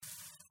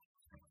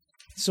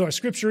So our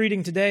scripture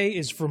reading today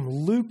is from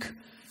Luke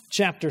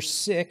chapter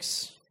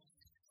 6,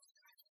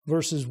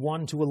 verses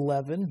 1 to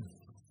 11.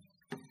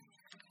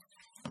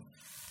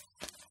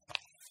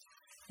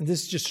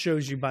 This just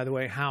shows you, by the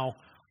way, how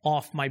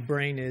off my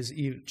brain is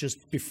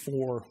just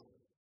before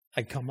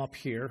I come up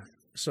here.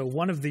 So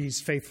one of these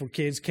faithful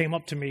kids came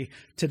up to me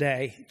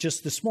today,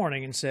 just this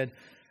morning, and said,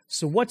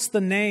 "So what's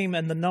the name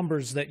and the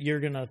numbers that you're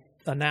going to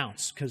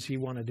announce?" Because he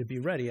wanted to be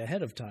ready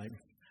ahead of time.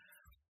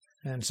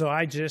 And so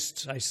I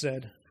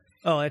said,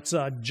 "Oh, it's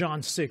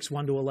John 6,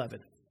 1 to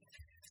 11.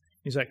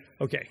 He's like,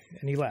 "Okay,"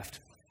 and he left.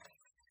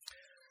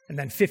 And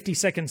then 50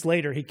 seconds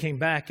later, he came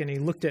back and he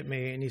looked at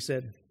me and he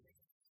said,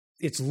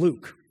 "It's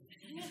Luke."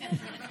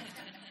 And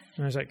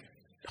I was like,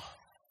 "Oh,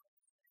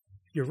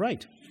 you're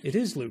right. It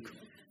is Luke.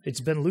 It's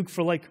been Luke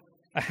for like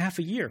a half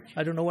a year.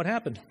 I don't know what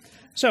happened."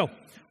 So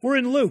we're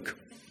in Luke.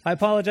 I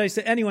apologize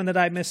to anyone that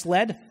I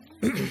misled.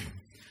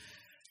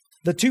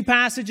 The two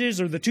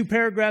passages or the two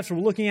paragraphs we're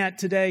looking at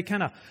today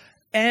kind of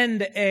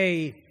end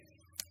a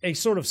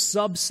sort of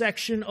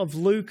subsection of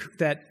Luke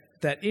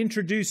that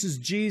introduces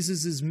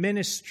Jesus'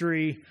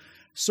 ministry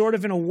sort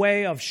of in a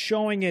way of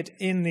showing it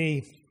in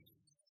the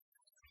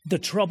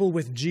trouble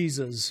with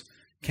Jesus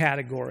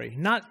category.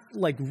 Not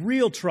like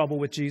real trouble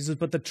with Jesus,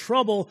 but the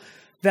trouble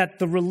that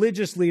the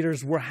religious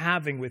leaders were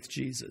having with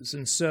Jesus.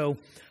 And so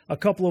a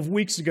couple of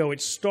weeks ago, it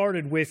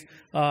started with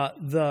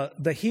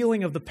the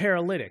healing of the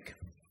paralytic.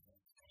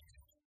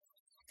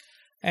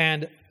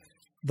 And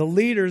the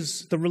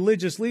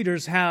religious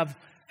leaders have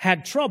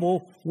had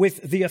trouble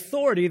with the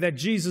authority that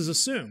Jesus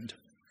assumed.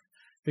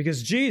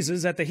 Because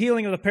Jesus, at the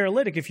healing of the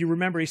paralytic, if you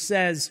remember, he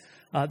says,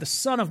 the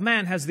Son of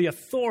Man has the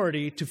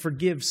authority to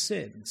forgive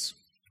sins.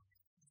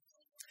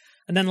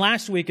 And then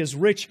last week, as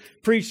Rich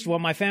preached while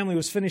my family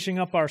was finishing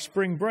up our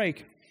spring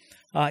break,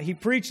 he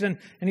preached and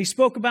he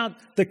spoke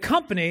about the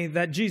company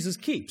that Jesus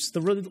keeps.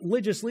 The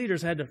religious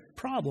leaders had a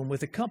problem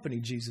with the company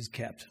Jesus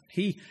kept.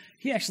 He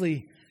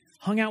actually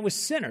hung out with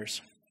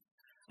sinners.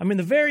 I mean,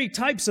 the very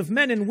types of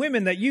men and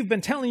women that you've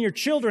been telling your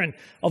children,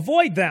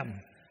 avoid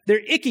them.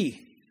 They're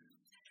icky.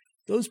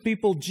 Those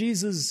people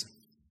Jesus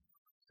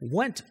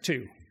went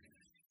to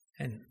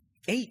and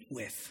ate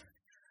with.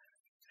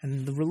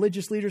 And the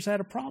religious leaders had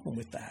a problem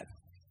with that.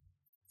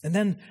 And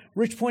then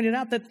Rich pointed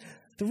out that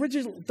the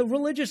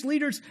religious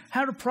leaders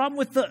had a problem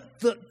with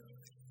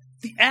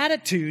the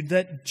attitude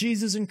that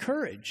Jesus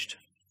encouraged.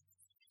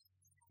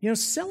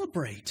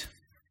 Celebrate.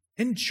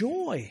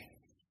 Enjoy.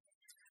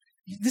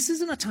 This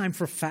isn't a time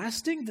for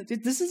fasting.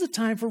 This is a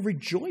time for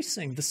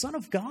rejoicing. The Son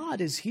of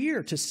God is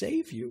here to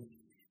save you.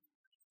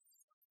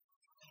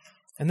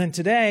 And then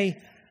today,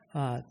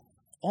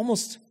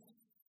 almost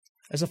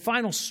as a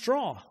final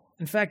straw,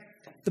 in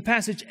fact, the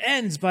passage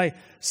ends by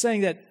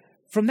saying that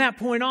from that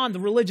point on, the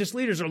religious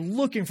leaders are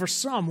looking for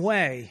some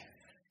way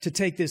to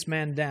take this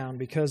man down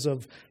because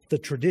of the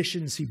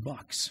traditions he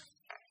bucks.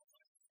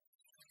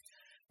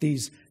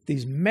 These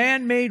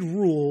man-made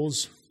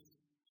rules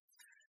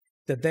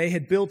that they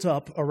had built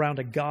up around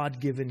a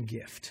God-given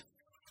gift.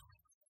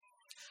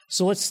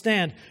 So let's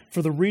stand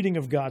for the reading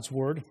of God's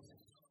Word.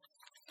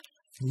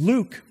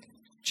 Luke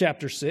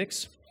chapter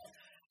 6,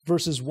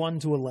 verses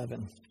 1 to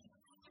 11.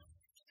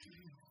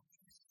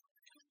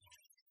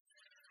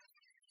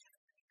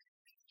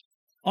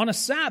 On a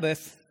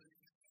Sabbath,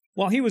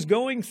 while he was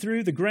going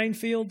through the grain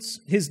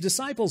fields, his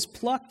disciples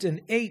plucked and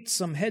ate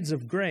some heads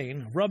of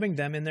grain, rubbing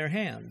them in their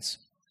hands.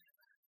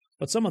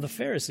 But some of the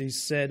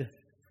Pharisees said,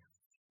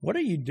 "What are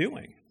you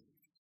doing?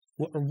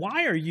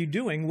 Why are you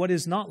doing what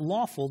is not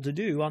lawful to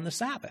do on the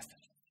Sabbath?"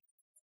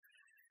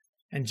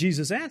 And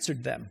Jesus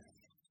answered them,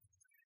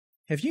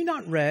 "Have you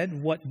not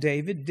read what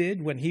David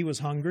did when he was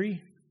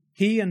hungry,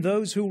 he and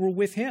those who were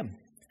with him?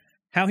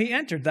 How he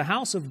entered the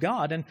house of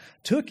God and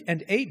took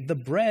and ate the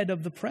bread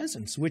of the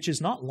presence, which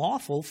is not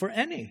lawful for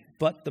any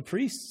but the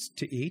priests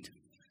to eat,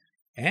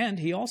 and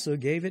he also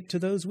gave it to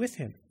those with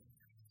him.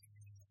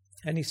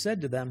 And he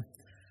said to them,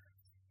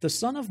 'The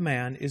Son of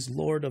Man is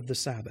Lord of the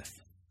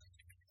Sabbath.'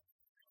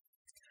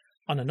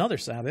 On another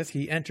Sabbath,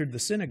 he entered the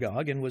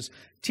synagogue and was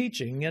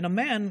teaching, and a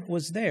man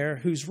was there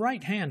whose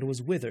right hand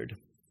was withered.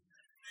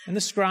 And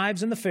the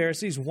scribes and the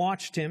Pharisees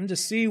watched him to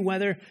see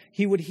whether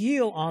he would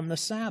heal on the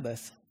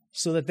Sabbath,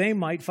 so that they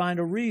might find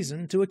a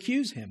reason to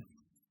accuse him.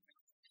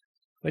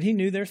 But he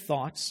knew their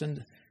thoughts,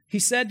 and he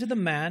said to the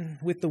man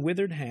with the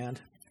withered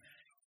hand,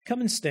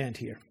 'Come and stand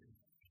here.'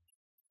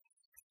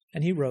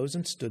 And he rose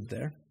and stood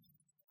there.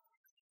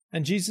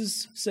 And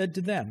Jesus said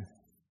to them,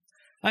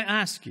 'I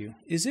ask you,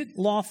 is it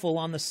lawful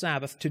on the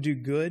Sabbath to do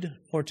good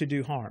or to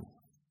do harm?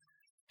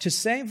 To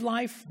save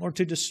life or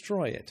to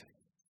destroy it?'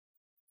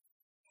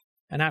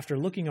 And after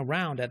looking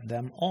around at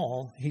them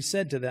all, he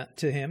said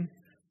to him,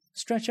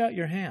 'Stretch out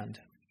your hand.'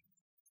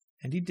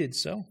 And he did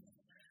so,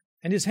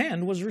 and his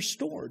hand was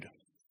restored.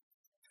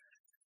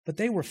 But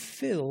they were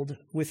filled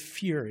with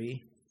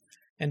fury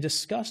and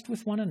discussed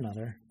with one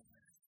another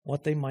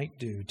what they might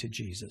do to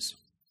Jesus."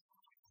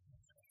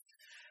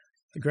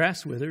 The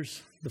grass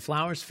withers, the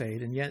flowers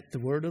fade, and yet the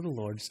word of the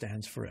Lord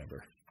stands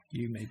forever.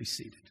 You may be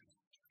seated.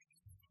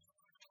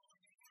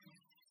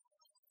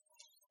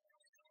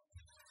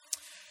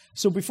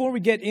 So before we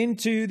get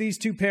into these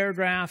two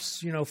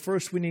paragraphs,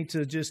 first we need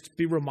to just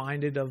be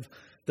reminded of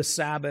the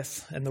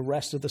Sabbath and the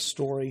rest of the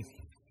story.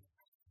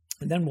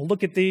 And then we'll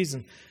look at these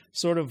and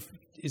sort of,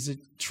 is it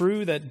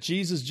true that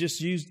Jesus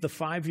just used the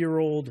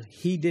 5-year-old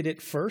 "he did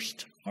it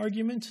first"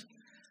 argument?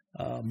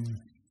 And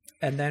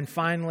then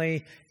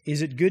finally,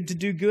 is it good to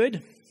do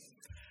good?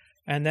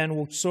 And then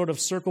we'll sort of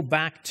circle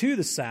back to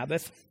the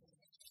Sabbath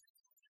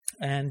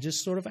and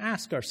just sort of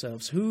ask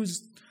ourselves,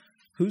 who's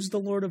the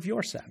Lord of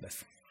your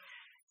Sabbath?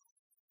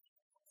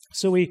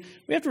 So we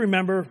have to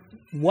remember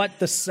what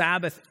the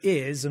Sabbath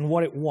is and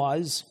what it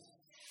was.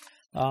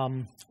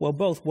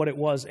 Both what it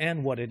was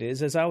and what it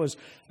is. As I was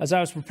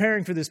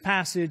preparing for this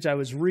passage, I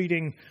was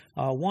reading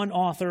one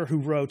author who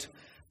wrote,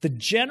 "The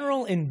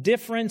general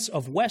indifference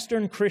of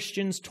Western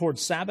Christians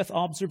towards Sabbath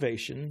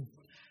observation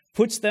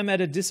puts them at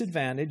a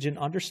disadvantage in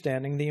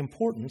understanding the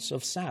importance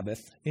of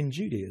Sabbath in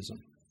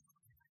Judaism."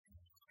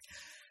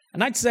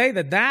 And I'd say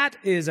that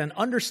is an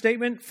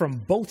understatement from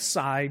both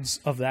sides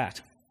of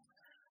that.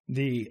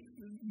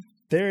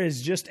 There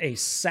is just a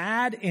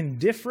sad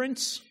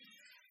indifference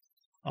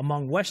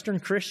among Western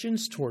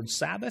Christians towards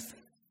Sabbath,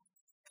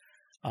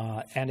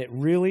 and it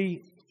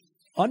really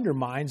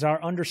undermines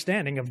our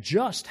understanding of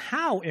just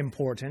how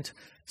important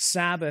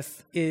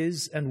Sabbath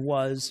is and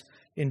was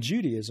in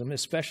Judaism,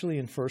 especially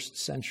in first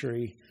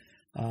century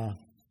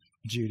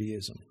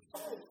Judaism.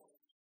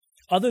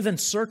 Other than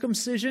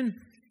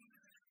circumcision,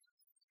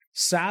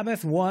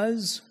 Sabbath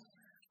was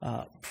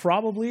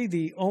probably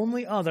the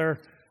only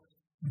other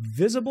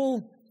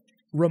visible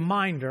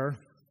reminder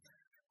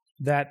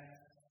that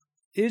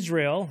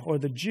Israel, or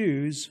the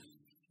Jews,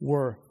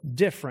 were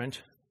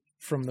different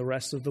from the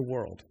rest of the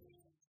world.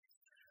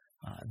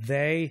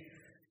 They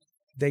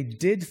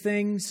did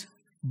things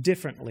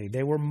differently.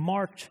 They were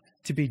marked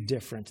to be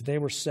different. They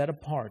were set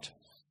apart.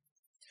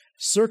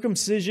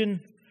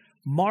 Circumcision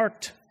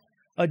marked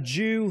a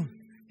Jew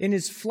in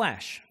his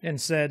flesh and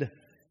said,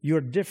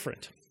 "You're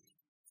different."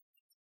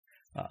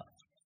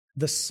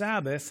 The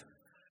Sabbath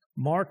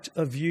marked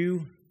a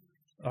Jew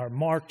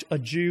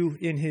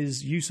in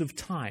his use of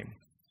time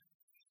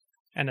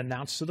and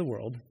announced to the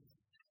world,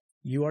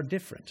 "You are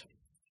different."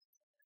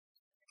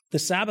 The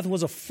Sabbath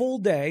was a full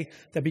day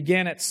that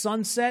began at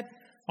sunset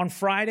on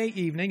Friday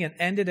evening and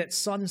ended at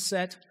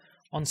sunset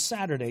on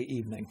Saturday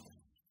evening.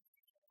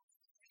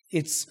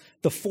 It's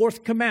the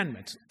fourth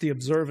commandment, the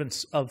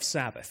observance of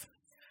Sabbath.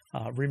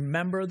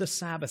 Remember the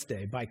Sabbath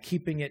day by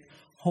keeping it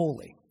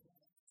holy.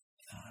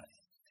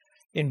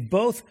 In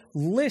both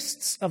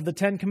lists of the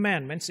Ten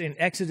Commandments, in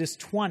Exodus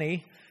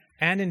 20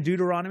 and in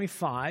Deuteronomy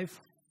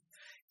 5,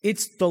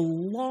 it's the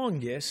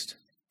longest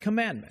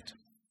commandment.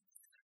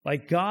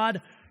 Like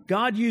God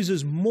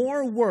uses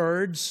more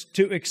words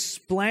to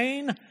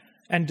explain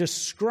and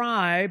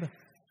describe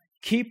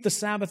keep the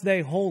Sabbath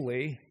day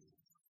holy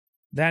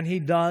than he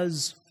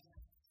does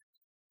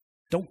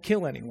don't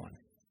kill anyone.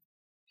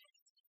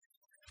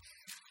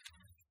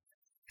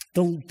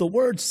 The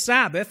word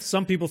Sabbath,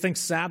 some people think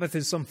Sabbath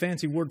is some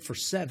fancy word for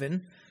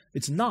 7.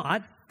 It's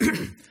not.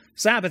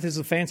 Sabbath is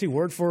a fancy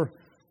word for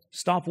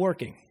stop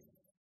working.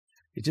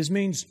 It just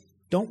means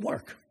don't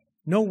work,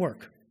 no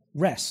work,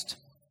 rest.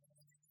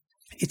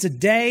 It's a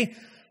day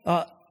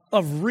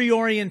of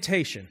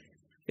reorientation.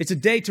 It's a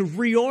day to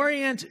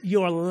reorient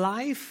your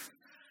life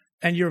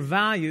and your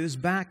values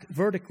back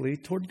vertically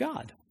toward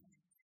God.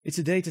 It's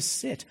a day to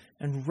sit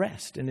and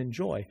rest and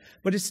enjoy.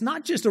 But it's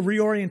not just a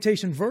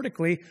reorientation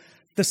vertically.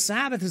 The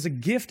Sabbath is a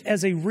gift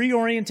as a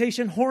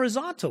reorientation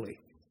horizontally.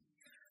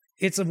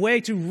 It's a way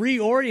to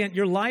reorient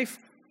your life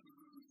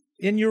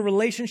in your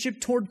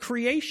relationship toward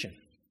creation.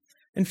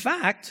 In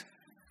fact,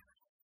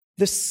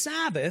 the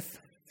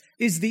Sabbath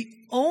is the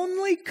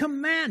only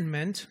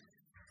commandment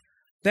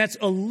that's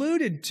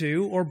alluded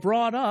to or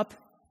brought up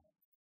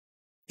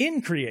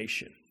in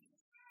creation.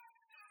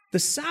 The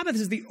Sabbath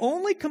is the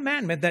only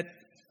commandment that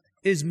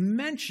is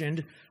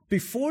mentioned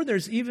before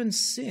there's even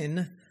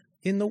sin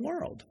in the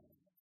world.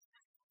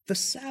 The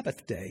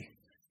Sabbath day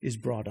is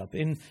brought up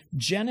in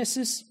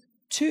Genesis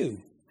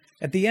 2.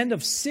 At the end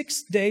of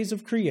 6 days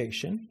of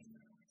creation,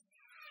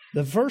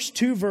 the first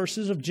 2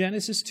 verses of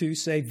Genesis 2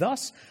 say,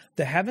 "Thus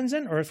the heavens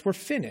and earth were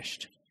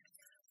finished,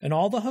 and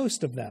all the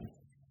host of them.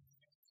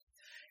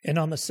 And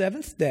on the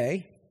 7th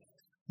day,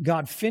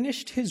 God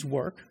finished his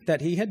work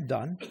that he had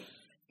done,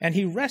 and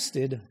he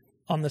rested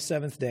on the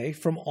 7th day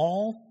from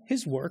all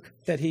his work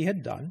that he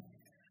had done.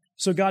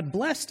 So God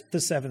blessed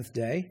the 7th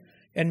day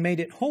and made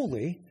it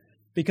holy,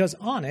 because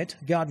on it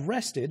God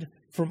rested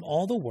from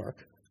all the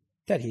work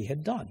that he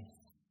had done."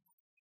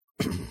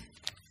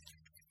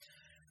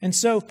 And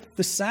so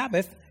the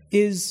Sabbath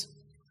is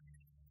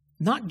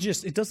not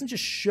just, it doesn't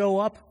just show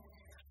up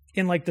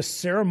in like the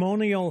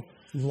ceremonial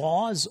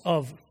laws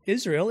of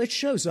Israel, it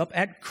shows up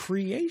at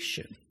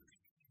creation.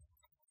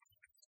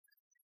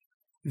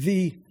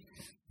 The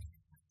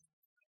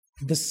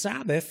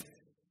Sabbath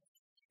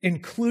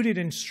included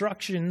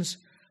instructions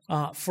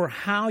for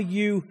how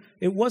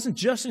it wasn't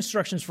just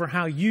instructions for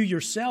how you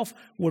yourself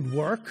would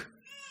work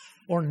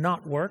or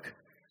not work,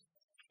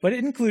 But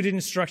it included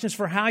instructions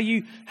for how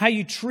you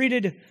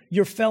treated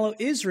your fellow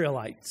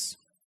Israelites.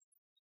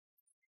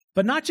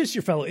 But not just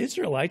your fellow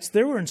Israelites,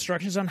 there were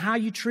instructions on how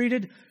you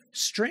treated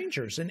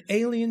strangers and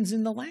aliens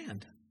in the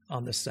land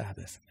on the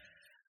Sabbath.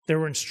 There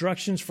were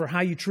instructions for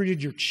how you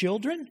treated your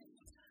children,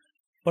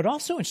 but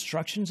also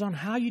instructions on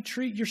how you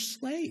treat your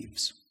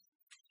slaves.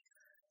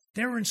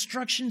 There were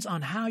instructions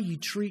on how you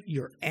treat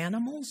your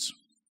animals,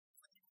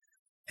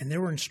 and there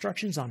were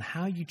instructions on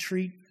how you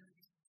treat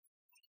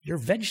your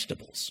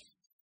vegetables,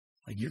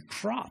 like your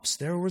crops.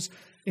 There was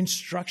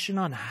instruction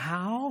on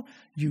how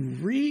you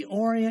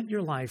reorient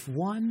your life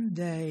one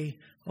day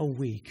a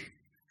week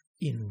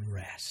in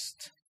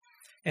rest.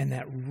 And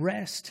that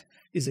rest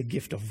is a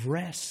gift of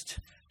rest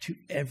to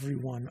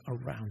everyone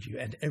around you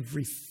and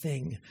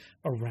everything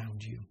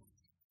around you.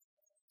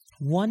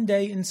 1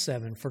 day in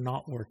 7 for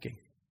not working,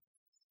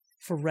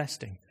 for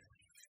resting.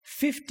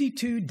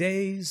 52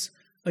 days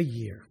a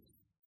year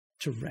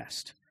to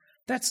rest.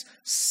 That's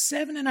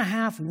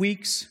 7.5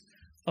 weeks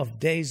of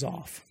days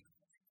off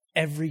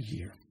every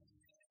year.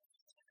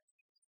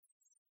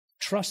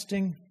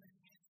 Trusting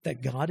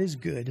that God is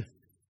good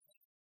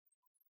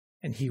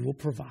and He will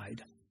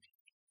provide.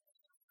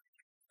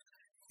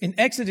 In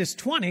Exodus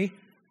 20,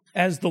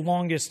 as the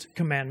longest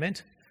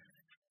commandment,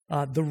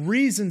 the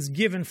reasons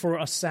given for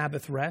a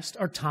Sabbath rest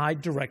are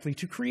tied directly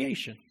to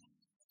creation.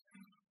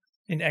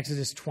 In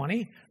Exodus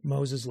 20,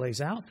 Moses lays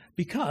out,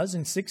 because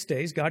in 6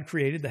 days God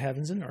created the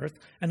heavens and earth,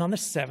 and on the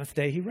 7th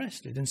day He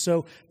rested. And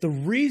so the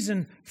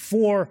reason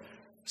for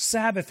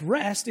Sabbath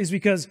rest is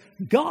because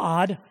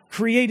God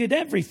created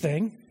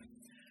everything.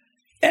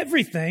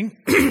 Everything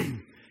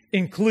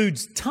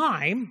includes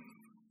time.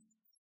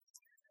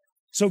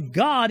 So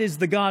God is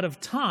the God of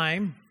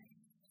time,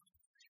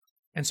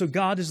 and so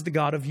God is the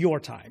God of your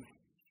time.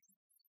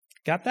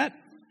 Got that?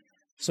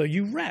 So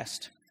you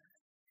rest,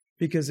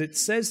 because it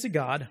says to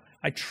God,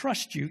 I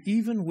trust you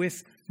even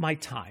with my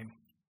time.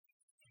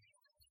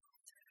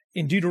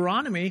 In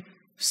Deuteronomy,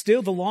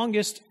 still the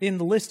longest in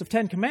the list of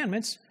 10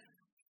 commandments,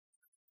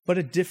 but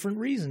a different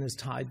reason is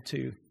tied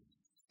to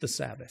the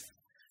Sabbath.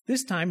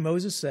 This time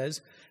Moses says,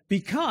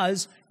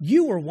 because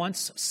you were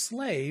once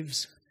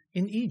slaves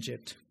in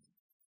Egypt,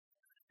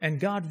 and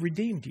God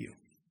redeemed you.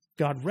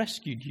 God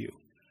rescued you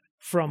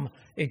from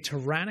a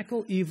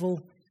tyrannical,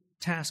 evil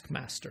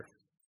taskmaster.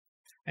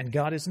 And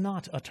God is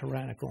not a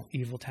tyrannical,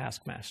 evil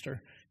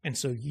taskmaster. And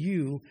so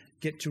you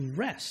get to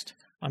rest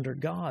under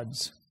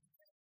God's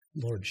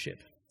lordship.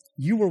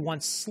 You were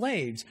once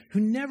slaves who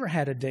never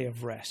had a day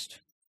of rest.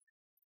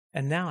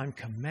 And now I'm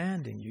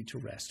commanding you to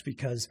rest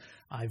because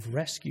I've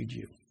rescued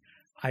you.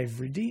 I've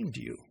redeemed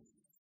you.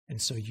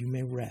 And so you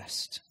may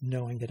rest,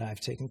 knowing that I've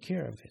taken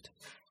care of it.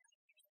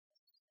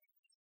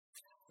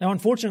 Now,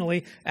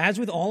 unfortunately, as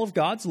with all of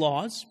God's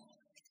laws,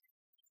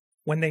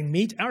 when they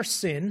meet our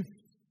sin,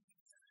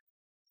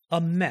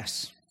 a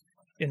mess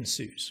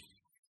ensues.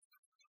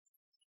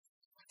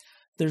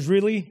 There's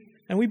really,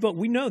 and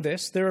we know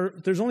this,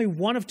 there's only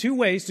one of two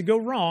ways to go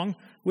wrong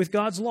with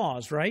God's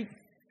laws, right?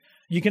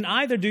 You can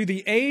either do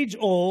the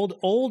age-old,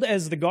 old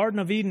as the Garden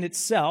of Eden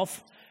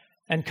itself,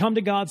 and come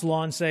to God's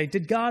law and say,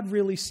 did God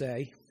really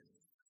say?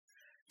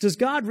 Does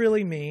God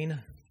really mean?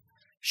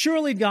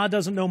 Surely God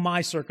doesn't know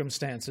my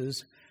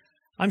circumstances.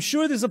 I'm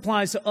sure this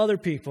applies to other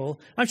people.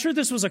 I'm sure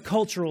this was a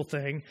cultural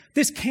thing.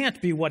 This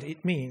can't be what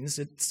it means.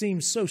 It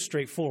seems so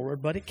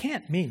straightforward, but it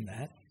can't mean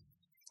that.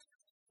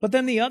 But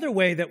then the other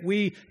way that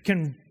we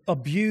can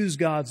abuse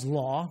God's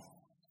law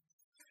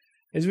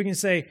is we can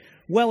say,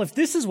 well, if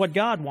this is what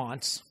God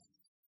wants,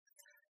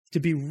 to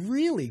be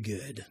really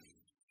good,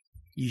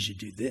 you should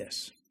do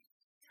this.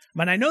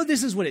 But I know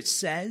this is what it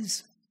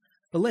says,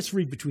 but let's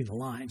read between the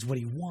lines. What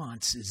He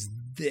wants is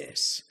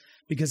this.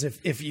 Because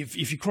if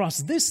you cross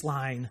this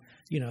line,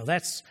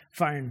 that's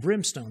fire and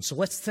brimstone. So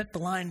let's set the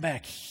line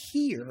back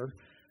here,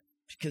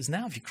 because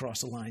now if you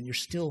cross the line, you're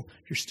still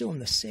in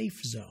the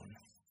safe zone.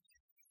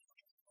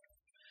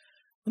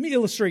 Let me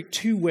illustrate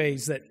 2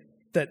 ways that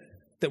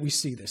we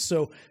see this.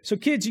 So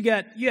kids, you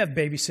have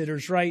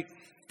babysitters, right?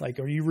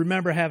 Or you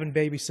remember having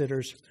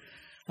babysitters,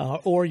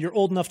 or you're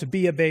old enough to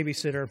be a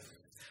babysitter.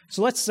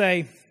 So let's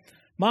say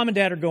mom and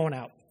dad are going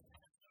out,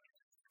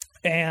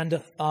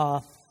 and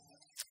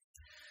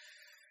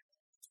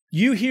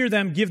you hear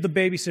them give the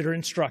babysitter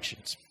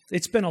instructions.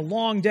 It's been a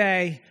long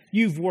day.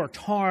 You've worked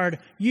hard.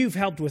 You've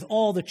helped with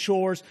all the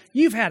chores.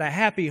 You've had a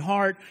happy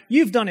heart.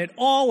 You've done it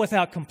all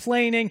without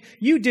complaining.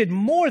 You did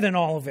more than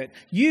all of it.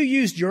 You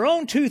used your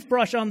own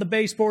toothbrush on the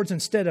baseboards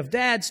instead of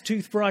Dad's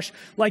toothbrush.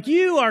 Like,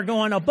 you are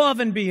going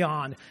above and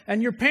beyond.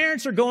 And your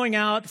parents are going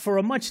out for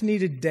a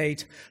much-needed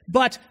date,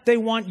 but they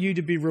want you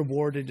to be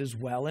rewarded as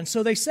well. And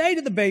so they say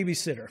to the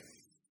babysitter,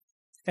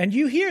 and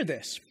you hear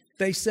this,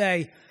 they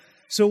say,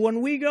 so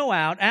when we go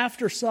out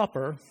after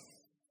supper,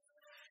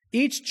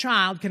 each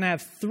child can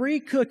have 3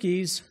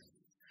 cookies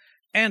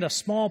and a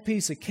small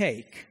piece of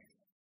cake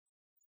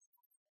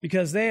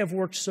because they have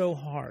worked so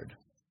hard.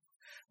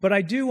 But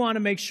I do want to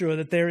make sure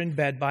that they're in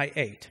bed by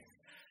 8.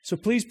 So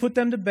please put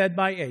them to bed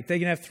by 8. They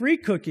can have 3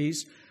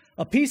 cookies,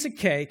 a piece of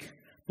cake,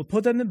 but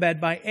put them to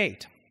bed by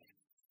 8.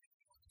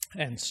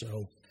 And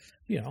so,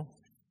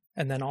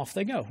 and then off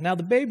they go. Now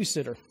the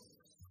babysitter.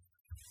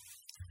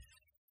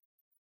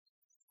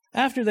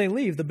 After they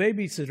leave, the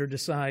babysitter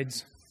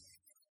decides,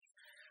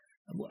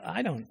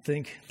 I don't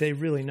think they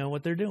really know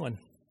what they're doing,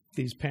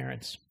 these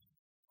parents.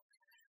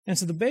 And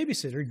so the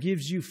babysitter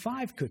gives you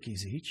 5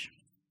 cookies each,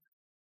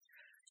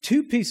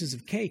 2 pieces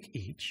of cake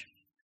each,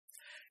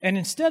 and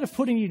instead of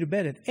putting you to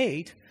bed at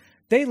 8,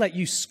 they let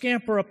you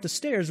scamper up the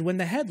stairs when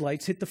the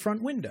headlights hit the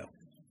front window.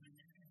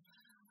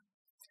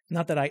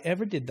 Not that I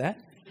ever did that,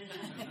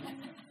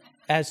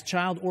 as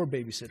child or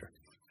babysitter.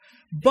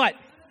 But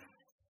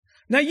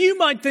now you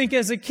might think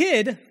as a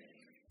kid,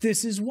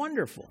 this is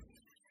wonderful.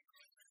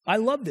 I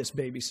love this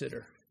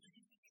babysitter.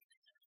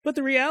 But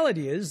the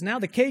reality is, now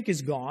the cake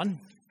is gone,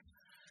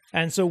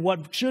 and so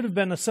what should have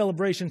been a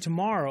celebration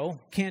tomorrow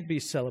can't be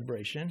a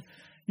celebration.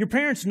 Your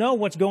parents know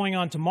what's going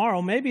on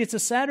tomorrow. Maybe it's a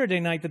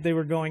Saturday night that they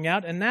were going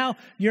out, and now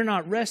you're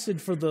not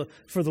rested for the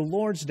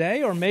Lord's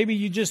Day, or maybe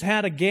you just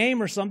had a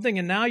game or something,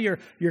 and now you're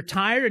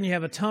tired and you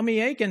have a tummy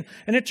ache, and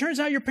it turns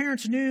out your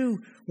parents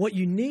knew what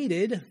you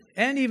needed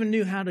and even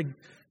knew how to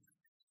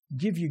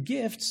give you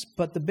gifts,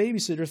 but the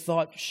babysitter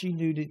thought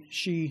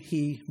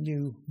he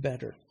knew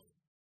better.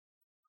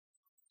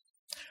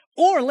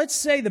 Or let's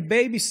say the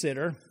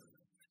babysitter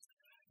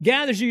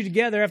gathers you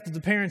together after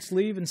the parents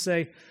leave and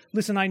say,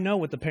 listen, I know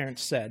what the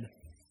parents said,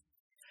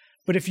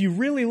 but if you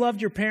really loved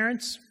your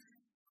parents,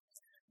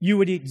 you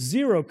would eat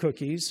 0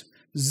 cookies,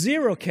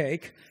 0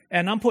 cake,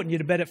 and I'm putting you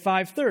to bed at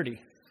 5:30.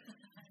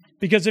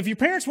 Because if your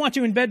parents want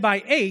you in bed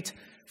by 8,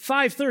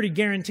 5:30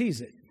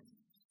 guarantees it.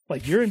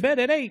 Like, you're in bed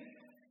at 8.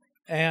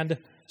 And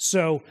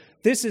so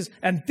this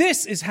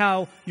is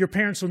how your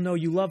parents will know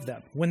you love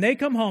them. When they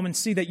come home and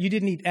see that you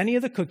didn't eat any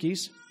of the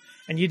cookies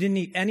and you didn't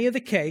eat any of the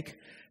cake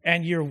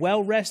and you're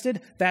well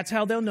rested, that's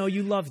how they'll know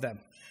you love them.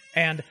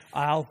 And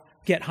I'll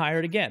get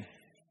hired again.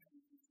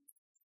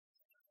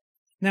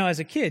 Now, as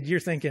a kid, you're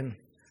thinking,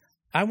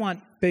 I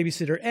want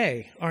babysitter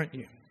A, aren't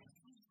you?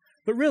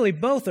 But really,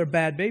 both are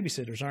bad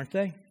babysitters, aren't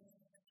they?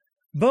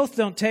 Both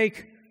don't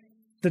take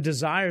the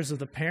desires of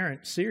the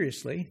parent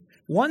seriously.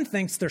 One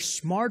thinks they're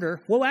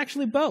smarter. Well,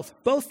 actually, both.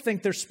 Both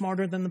think they're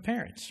smarter than the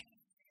parents.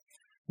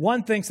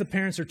 One thinks the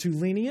parents are too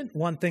lenient.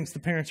 One thinks the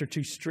parents are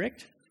too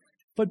strict.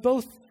 But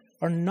both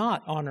are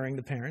not honoring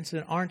the parents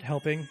and aren't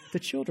helping the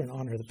children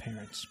honor the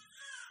parents.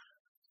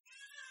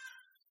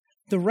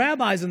 The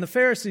rabbis and the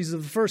Pharisees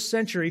of the first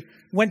century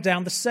went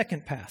down the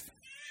second path.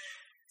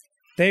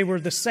 They were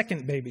the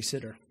second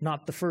babysitter,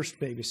 not the first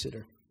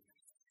babysitter.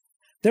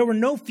 There were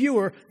no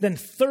fewer than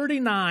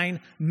 39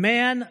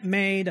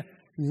 man-made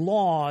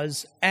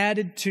laws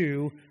added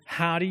to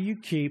how do you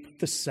keep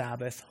the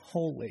Sabbath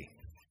holy.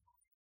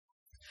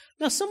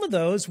 Now, some of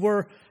those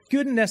were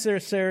good and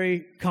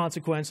necessary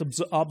consequence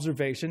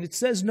observation. It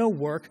says no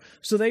work,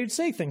 so they would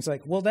say things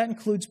like, well, that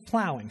includes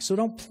plowing, so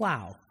don't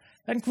plow.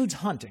 That includes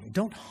hunting,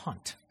 don't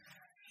hunt.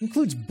 It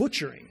includes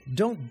butchering,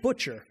 don't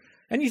butcher.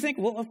 And you think,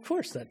 well, of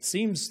course, that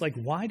seems like,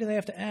 why do they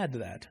have to add to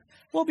that?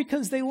 Well,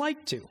 because they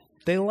like to.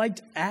 They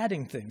liked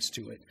adding things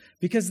to it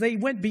because they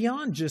went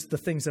beyond just the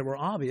things that were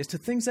obvious to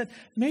things that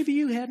maybe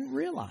you hadn't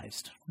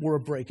realized were a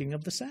breaking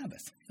of the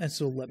Sabbath. And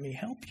so let me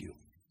help you.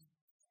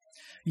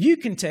 You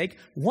can take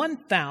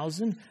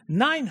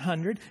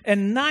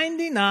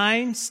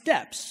 1,999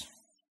 steps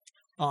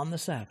on the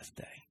Sabbath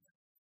day,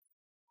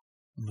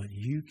 but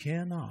you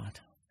cannot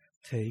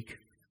take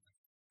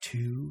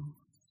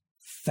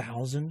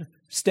 2,000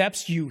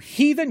 steps. You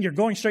heathen, you're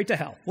going straight to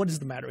hell. What is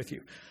the matter with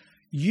you?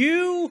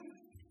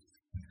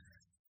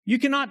 You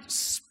cannot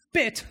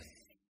spit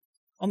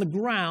on the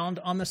ground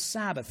on the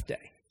Sabbath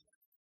day.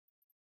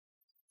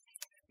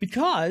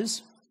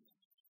 Because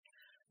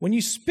when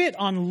you spit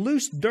on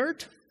loose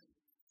dirt,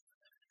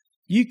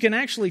 you can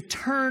actually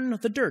turn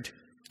the dirt.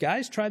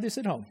 Guys, try this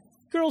at home.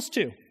 Girls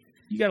too.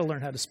 You got to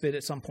learn how to spit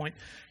at some point.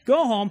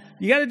 Go home.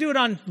 You got to do it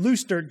on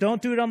loose dirt.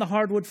 Don't do it on the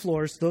hardwood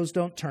floors. Those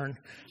don't turn.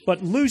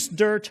 But loose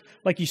dirt,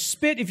 like you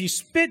spit, if you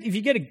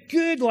get a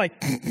good like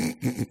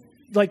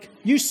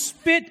you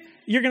spit,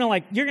 you're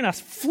gonna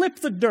flip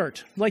the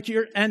dirt.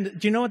 And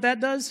do you know what that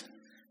does?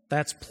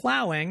 That's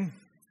plowing,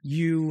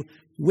 you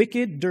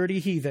wicked, dirty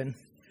heathen.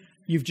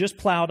 You've just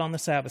plowed on the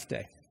Sabbath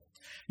day.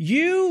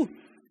 You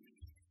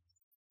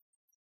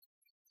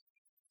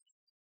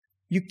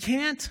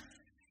can't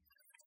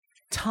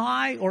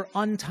tie or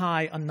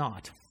untie a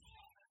knot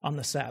on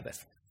the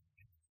Sabbath.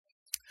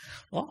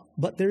 Well,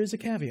 but there is a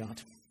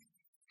caveat.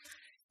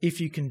 If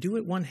you can do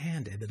it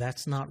one-handed,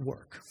 that's not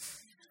work.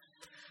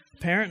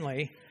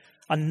 Apparently,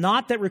 a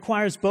knot that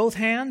requires both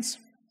hands,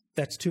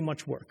 that's too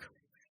much work.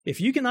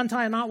 If you can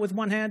untie a knot with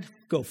one hand,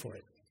 go for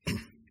it.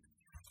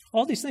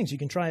 All these things you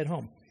can try at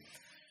home.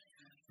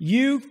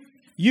 You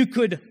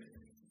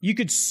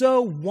could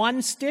sew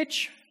one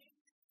stitch,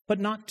 but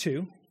not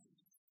two.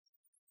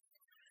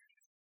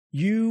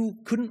 You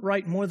couldn't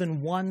write more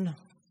than one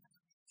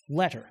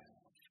letter.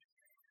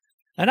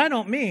 And I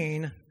don't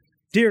mean,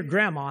 dear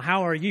grandma,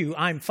 how are you?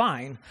 I'm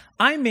fine.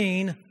 I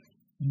mean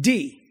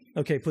D.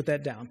 Okay, put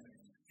that down.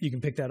 You can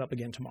pick that up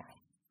again tomorrow.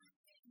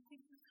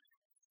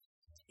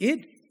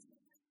 It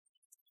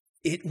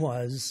It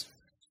was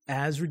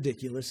as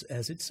ridiculous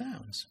as it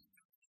sounds.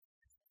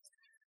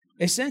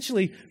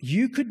 Essentially,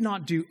 you could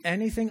not do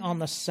anything on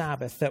the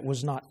Sabbath that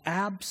was not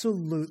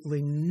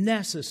absolutely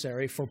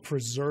necessary for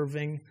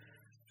preserving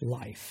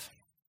life.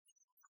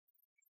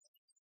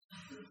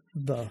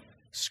 The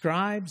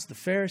scribes, the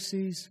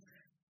Pharisees,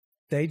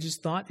 they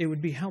just thought it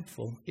would be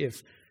helpful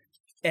if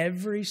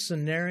every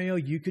scenario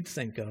you could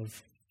think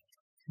of,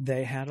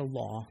 they had a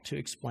law to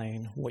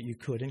explain what you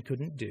could and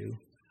couldn't do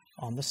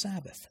on the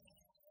Sabbath.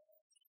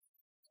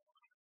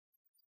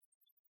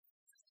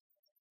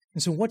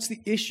 And so what's the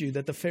issue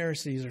that the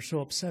Pharisees are so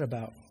upset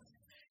about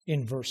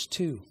in verse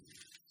 2?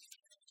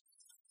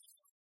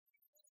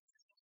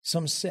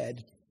 Some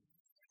said,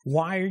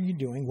 "Why are you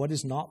doing what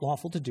is not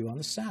lawful to do on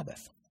the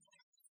Sabbath?"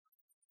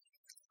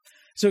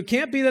 So it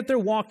can't be that they're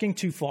walking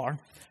too far,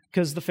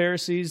 because the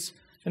Pharisees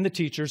and the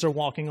teachers are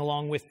walking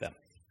along with them.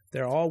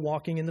 They're all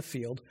walking in the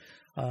field,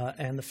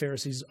 and the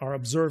Pharisees are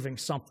observing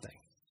something.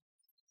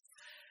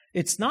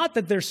 It's not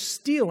that they're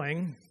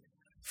stealing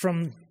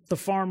from the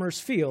farmer's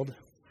field,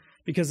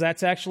 because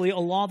that's actually a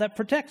law that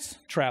protects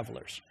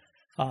travelers.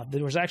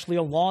 There was actually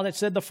a law that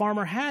said the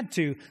farmer had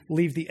to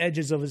leave the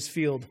edges of his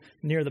field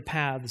near the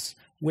paths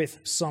with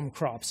some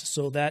crops,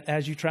 so that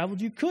as you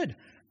traveled, you could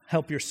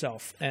help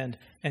yourself and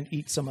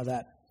eat some of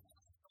that.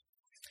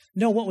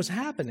 No, what was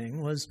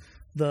happening was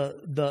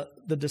the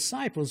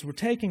disciples were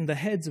taking the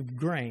heads of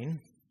grain,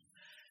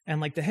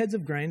 and like the heads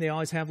of grain, they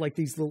always have like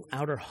these little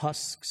outer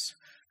husks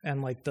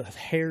and like the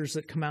hairs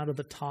that come out of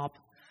the top.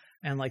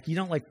 And like you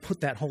don't like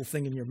put that whole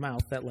thing in your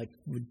mouth, that like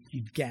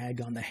you'd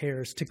gag on the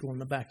hairs, tickle in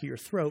the back of your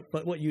throat.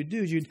 But what you'd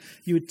do is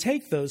you would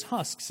take those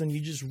husks and you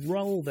just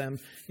roll them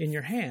in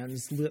your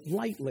hands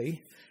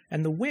lightly,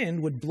 and the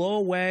wind would blow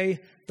away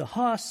the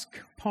husk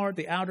part,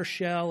 the outer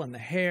shell, and the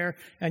hair,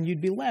 and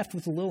you'd be left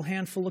with a little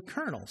handful of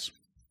kernels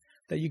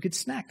that you could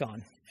snack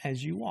on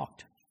as you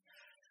walked.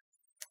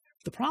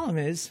 The problem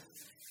is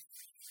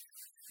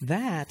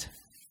that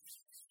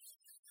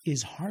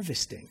is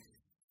harvesting.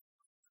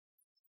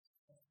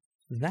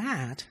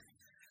 That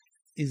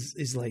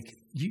is like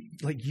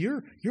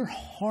you're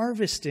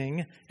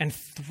harvesting and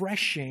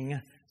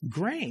threshing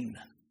grain.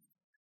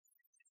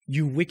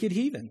 You wicked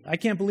heathen. I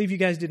can't believe you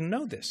guys didn't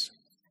know this.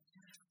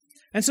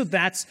 And so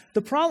that's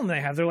the problem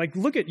they have. They're like,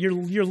 look at,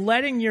 you're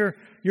letting your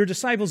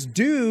disciples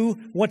do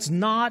what's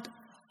not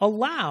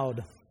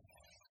allowed.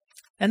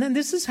 And then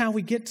this is how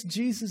we get to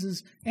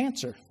Jesus'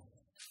 answer.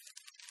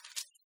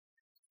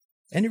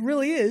 And it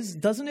really is,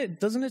 doesn't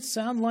it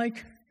sound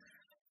like,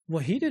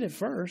 well, he did it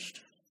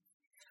first?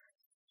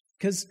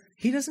 Because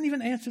he doesn't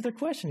even answer their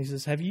question. He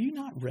says, have you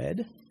not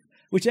read?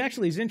 Which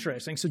actually is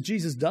interesting. So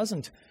Jesus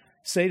doesn't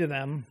say to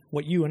them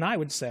what you and I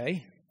would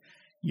say,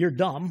 you're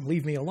dumb,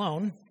 leave me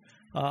alone.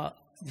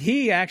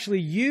 He actually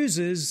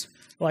uses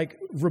like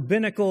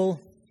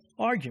rabbinical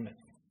argument,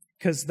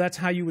 because that's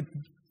how you would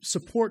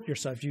support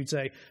yourself. You'd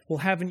say, well,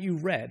 haven't you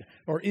read?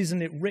 Or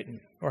isn't it written?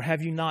 Or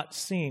have you not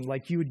seen?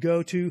 Like you would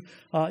go to,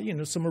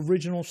 some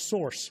original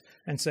source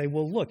and say,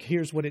 well, look,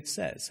 here's what it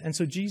says. And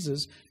so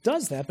Jesus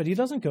does that, but he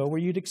doesn't go where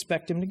you'd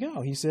expect him to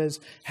go. He says,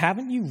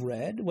 haven't you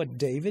read what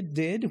David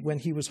did when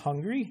he was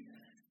hungry?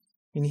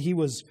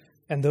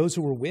 And those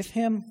who were with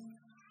him,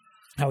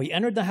 how he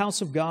entered the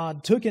house of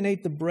God, took and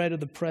ate the bread of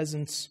the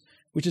presence,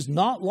 which is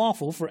not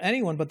lawful for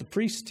anyone but the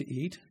priest to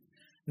eat.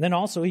 And then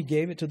also he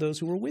gave it to those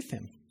who were with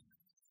him.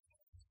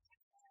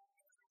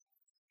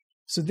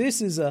 So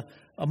this is a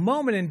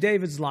moment in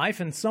David's life,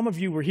 and some of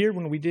you were here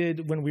when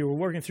we were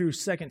working through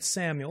 2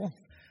 Samuel.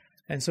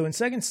 And so in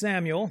 2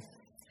 Samuel,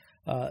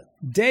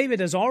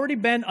 David has already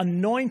been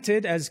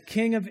anointed as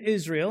king of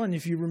Israel. And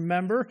if you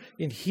remember,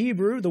 in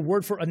Hebrew, the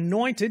word for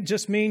anointed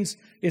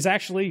is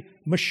actually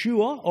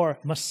Meshua or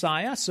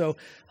Messiah. So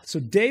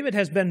David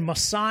has been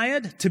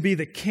Messiahed to be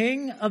the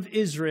king of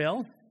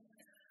Israel.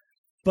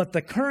 But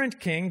the current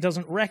king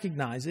doesn't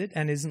recognize it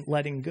and isn't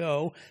letting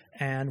go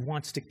and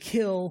wants to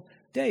kill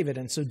David.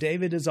 And so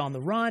David is on the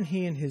run,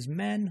 he and his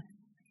men.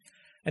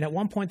 And at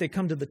one point they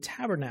come to the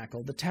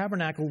tabernacle. The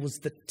tabernacle was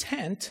the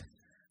tent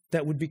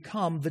that would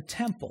become the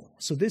temple.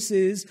 So this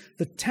is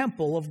the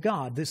temple of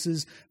God. This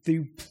is the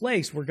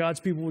place where God's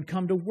people would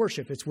come to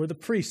worship. It's where the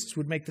priests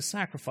would make the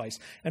sacrifice.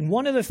 And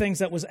one of the things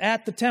that was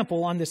at the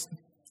temple on this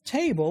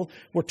table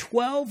were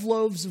 12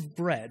 loaves of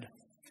bread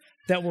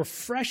that were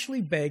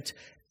freshly baked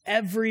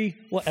every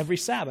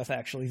Sabbath,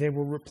 actually. They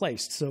were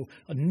replaced. So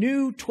a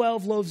new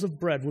 12 loaves of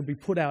bread would be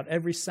put out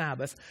every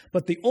Sabbath.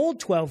 But the old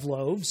 12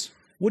 loaves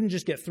wouldn't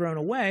just get thrown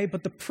away,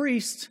 but the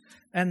priests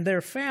and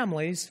their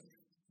families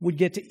would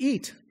get to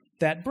eat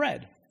that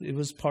bread. It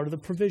was part of the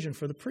provision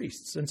for the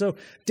priests. And so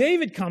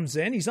David comes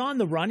in, he's on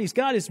the run, he's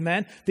got his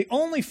men. The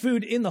only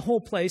food in the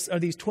whole place are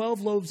these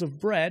 12 loaves of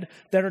bread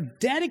that are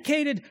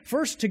dedicated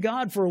first to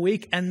God for a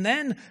week and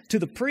then to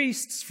the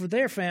priests for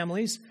their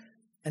families.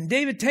 And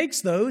David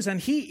takes those and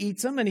he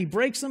eats them and he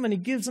breaks them and he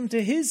gives them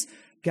to his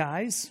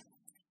guys.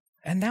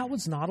 And that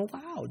was not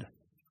allowed.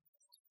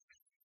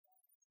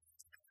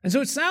 And so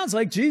it sounds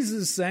like Jesus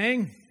is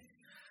saying,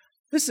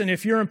 listen,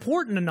 if you're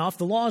important enough,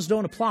 the laws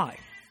don't apply.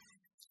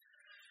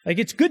 Like,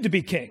 it's good to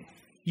be king.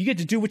 You get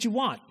to do what you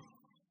want.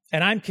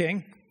 And I'm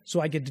king, so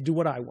I get to do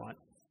what I want.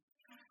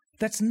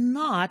 That's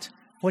not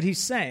what he's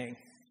saying.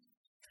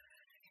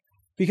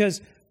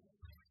 Because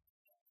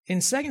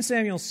in 2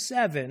 Samuel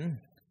 7,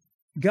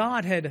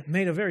 God had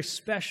made a very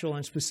special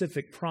and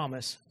specific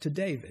promise to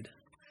David.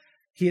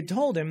 He had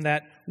told him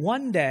that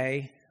one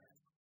day,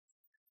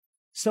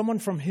 someone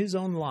from his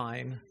own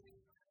line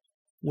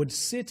would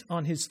sit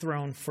on his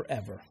throne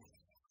forever.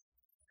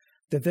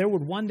 That there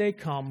would one day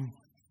come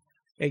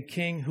a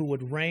king who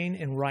would reign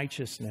in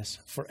righteousness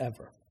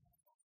forever.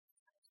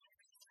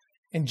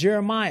 In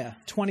Jeremiah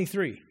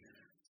 23,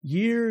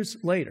 years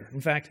later,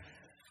 in fact,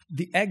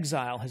 the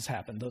exile has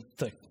happened.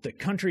 The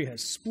country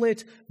has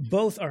split.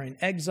 Both are in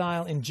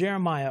exile. In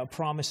Jeremiah, a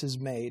promise is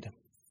made.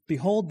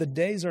 Behold, the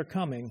days are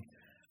coming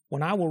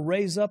when I will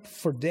raise up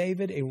for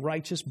David a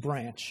righteous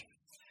branch,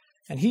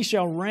 and he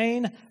shall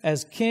reign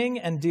as king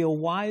and deal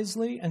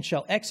wisely, and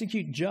shall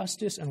execute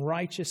justice and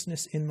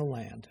righteousness in the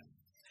land.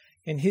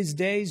 In his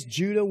days,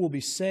 Judah will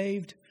be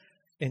saved,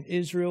 and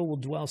Israel will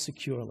dwell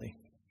securely.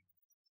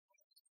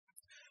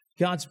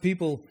 God's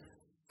people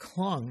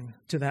clung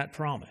to that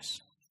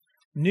promise,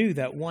 knew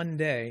that one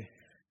day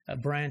a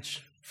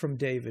branch from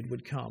David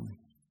would come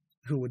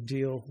who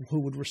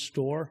would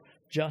restore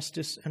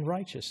justice and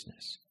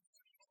righteousness.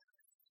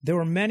 There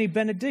were many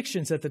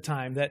benedictions at the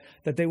time that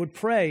they would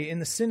pray in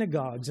the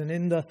synagogues and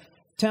in the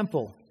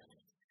temple.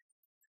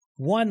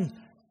 One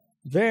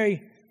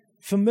very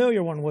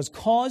familiar one was,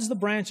 "Cause the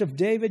branch of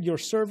David, your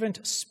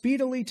servant,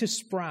 speedily to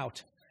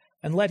sprout,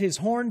 and let his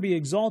horn be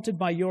exalted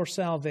by your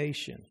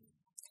salvation."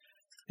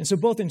 And so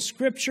both in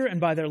Scripture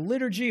and by their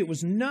liturgy, it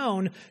was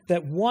known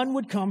that one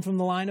would come from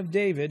the line of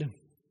David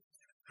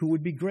who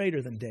would be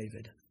greater than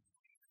David.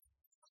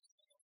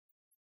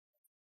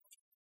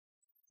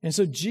 And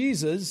so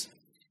Jesus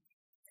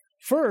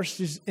first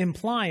is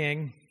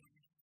implying,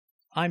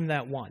 I'm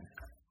that one.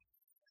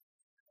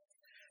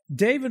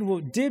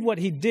 David did what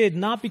he did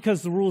not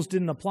because the rules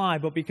didn't apply,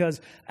 but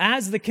because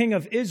as the king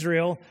of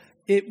Israel,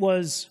 it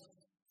was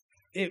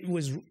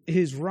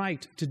his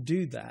right to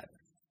do that.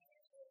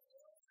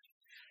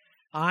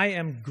 I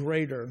am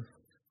greater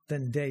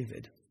than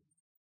David.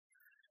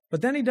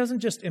 But then he doesn't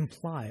just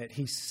imply it.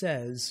 He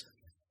says,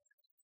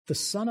 the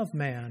Son of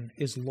Man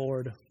is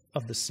Lord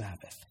of the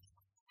Sabbath.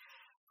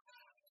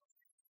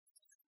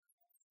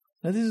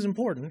 Now this is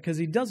important because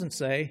he doesn't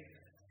say,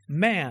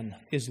 man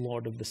is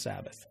Lord of the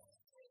Sabbath.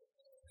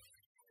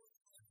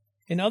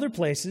 In other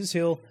places,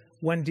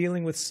 when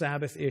dealing with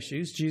Sabbath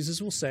issues, Jesus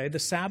will say, the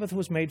Sabbath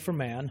was made for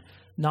man,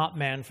 not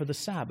man for the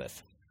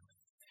Sabbath.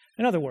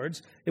 In other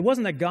words, it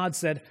wasn't that God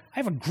said, I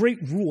have a great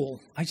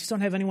rule, I just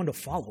don't have anyone to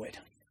follow it.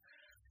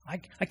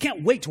 I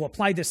can't wait to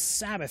apply this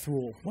Sabbath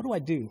rule. What do I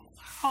do?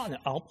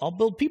 I'll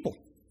build people,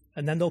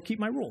 and then they'll keep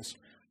my rules.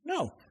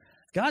 No.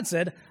 God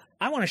said,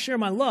 I want to share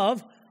my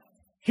love.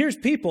 Here's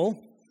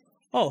people.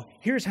 Oh,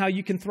 here's how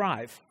you can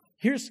thrive.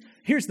 Here's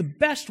the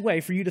best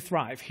way for you to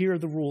thrive. Here are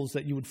the rules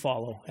that you would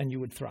follow and you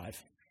would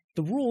thrive.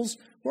 The rules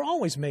were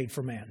always made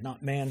for man,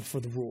 not man for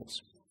the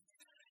rules.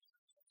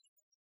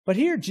 But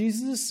here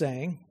Jesus is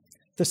saying,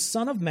 the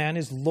Son of Man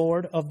is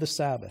Lord of the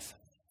Sabbath.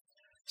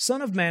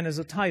 Son of Man is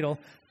a title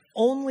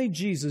only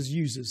Jesus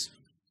uses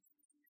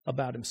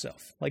about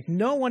himself. Like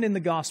no one in the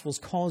Gospels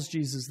calls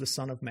Jesus the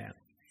Son of Man.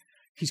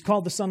 He's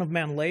called the Son of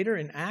Man later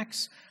in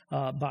Acts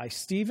by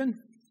Stephen.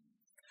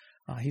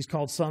 He's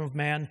called Son of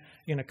Man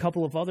in a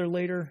couple of other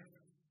later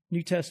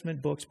New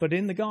Testament books. But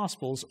in the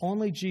Gospels,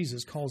 only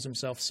Jesus calls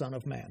himself Son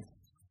of Man.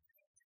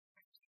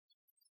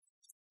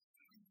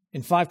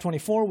 In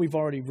 5:24, we've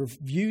already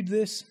reviewed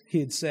this. He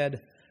had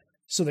said,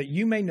 so that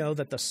you may know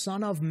that the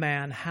Son of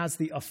Man has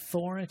the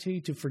authority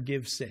to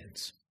forgive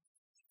sins.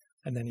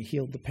 And then he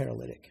healed the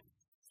paralytic.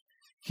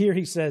 Here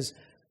he says,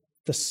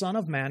 the Son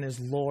of Man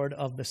is Lord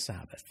of the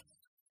Sabbath.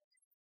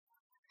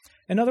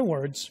 In other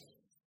words,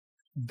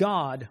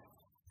 God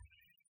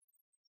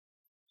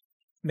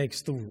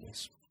makes the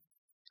rules,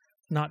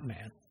 not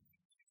man.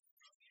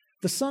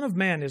 The Son of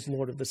Man is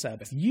Lord of the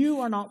Sabbath. You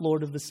are not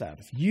Lord of the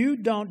Sabbath. You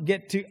don't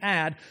get to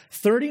add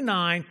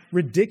 39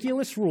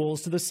 ridiculous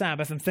rules to the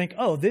Sabbath and think,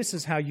 oh, this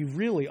is how you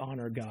really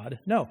honor God.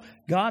 No,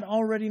 God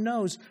already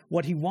knows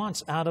what he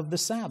wants out of the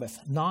Sabbath,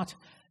 not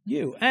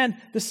you. And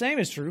the same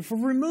is true for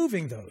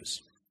removing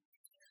those.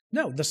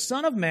 No, the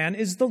Son of Man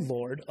is the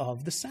Lord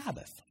of the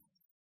Sabbath.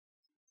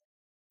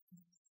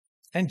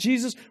 And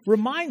Jesus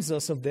reminds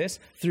us of this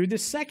through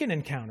this second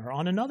encounter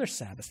on another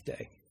Sabbath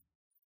day.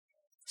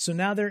 So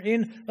now they're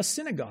in a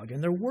synagogue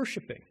and they're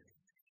worshiping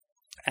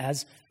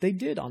as they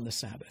did on the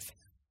Sabbath.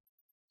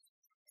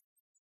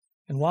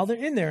 And while they're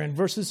in there, in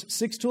verses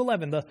 6 to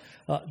 11,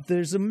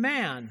 there's a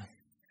man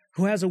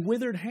who has a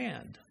withered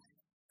hand.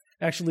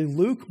 Actually,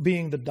 Luke,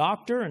 being the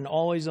doctor and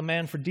always a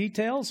man for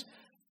details,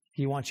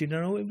 he wants you to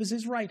know it was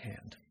his right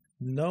hand.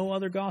 No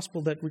other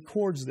gospel that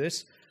records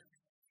this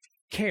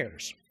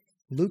cares.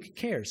 Luke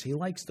cares. He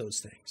likes those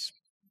things.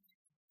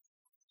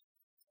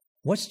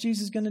 What's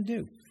Jesus going to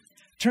do?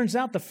 Turns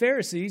out the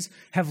Pharisees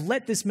have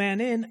let this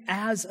man in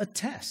as a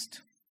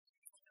test.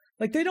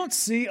 Like they don't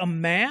see a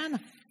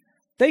man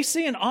They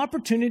see an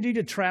opportunity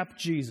to trap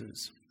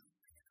Jesus.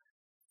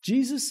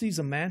 Jesus sees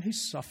a man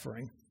who's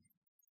suffering,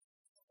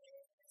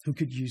 who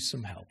could use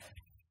some help.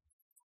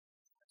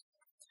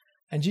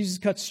 And Jesus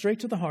cuts straight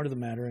to the heart of the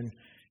matter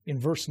in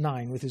verse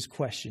 9 with his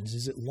questions.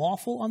 Is it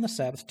lawful on the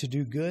Sabbath to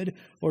do good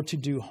or to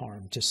do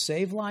harm, to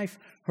save life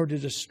or to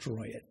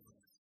destroy it?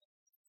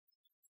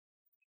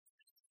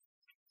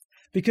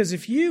 Because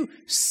if you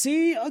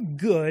see a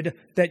good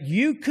that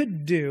you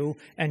could do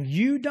and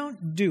you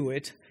don't do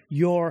it,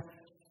 you're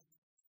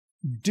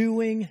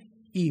doing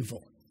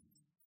evil.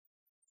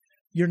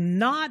 You're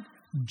not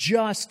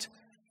just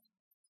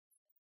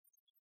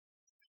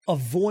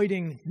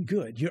avoiding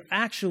good. You're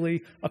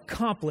actually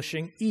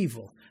accomplishing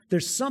evil.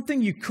 There's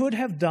something you could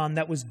have done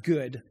that was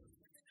good.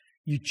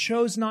 You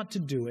chose not to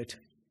do it.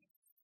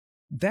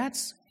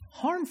 That's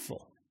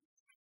harmful.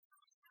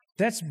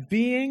 That's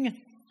being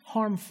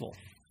harmful.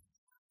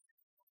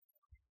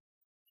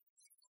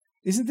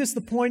 Isn't this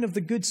the point of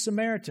the Good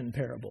Samaritan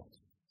parable?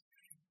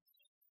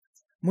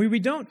 We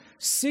don't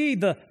see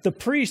the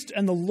priest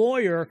and the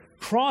lawyer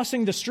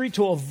crossing the street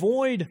to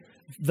avoid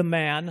the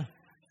man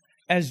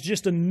as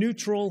just a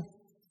neutral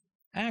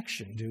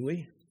action, do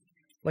we?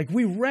 Like,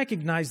 we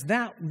recognize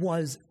that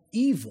was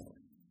evil.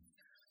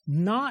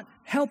 Not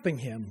helping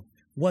him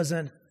was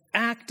an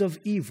act of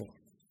evil.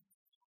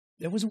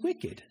 It was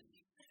wicked.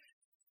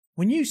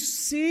 When you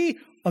see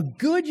a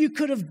good you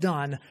could have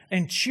done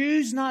and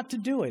choose not to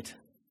do it,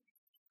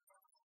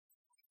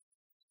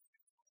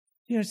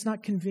 it's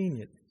not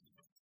convenient.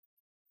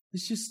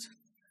 It's just,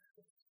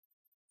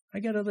 I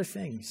got other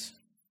things.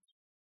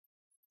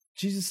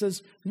 Jesus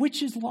says,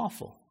 which is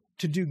lawful?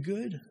 To do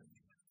good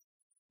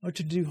or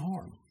to do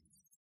harm?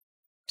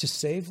 To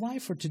save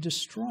life or to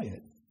destroy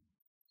it?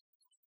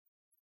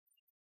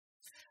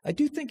 I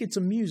do think it's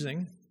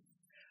amusing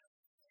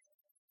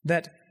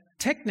that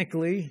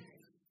technically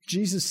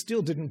Jesus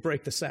still didn't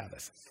break the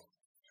Sabbath.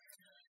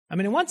 I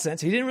mean, in one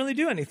sense, he didn't really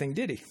do anything,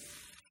 did he?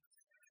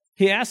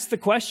 He asks the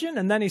question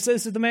and then he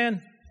says to the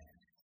man,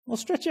 well,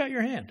 stretch out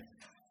your hand.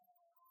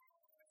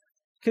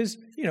 Because,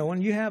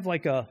 when you have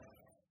like an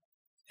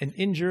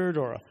injured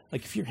or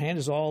like if your hand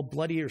is all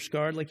bloody or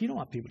scarred, like you don't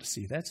want people to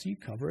see that, so you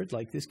cover it.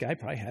 Like this guy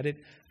probably had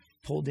it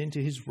pulled into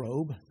his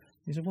robe.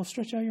 He said, well,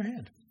 stretch out your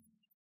hand.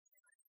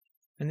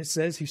 And it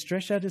says he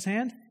stretched out his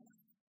hand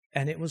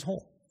and it was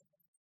whole.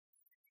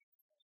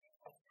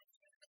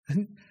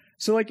 And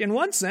so like in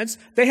one sense,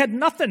 they had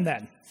nothing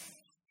then.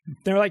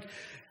 They're like,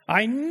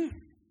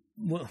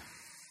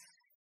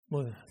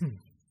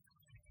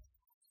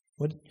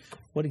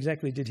 what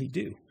exactly did he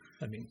do?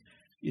 I mean,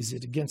 is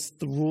it against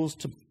the rules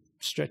to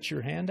stretch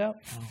your hand out?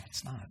 No,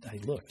 it's not. I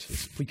looked.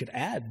 If we could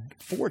add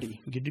 40,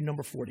 we could do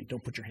number 40.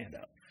 Don't put your hand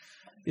out.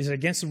 Is it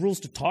against the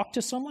rules to talk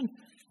to someone?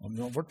 Well,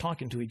 no, we're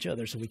talking to each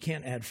other, so we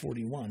can't add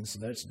 41. So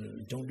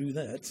don't do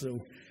that.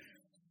 So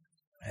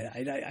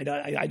I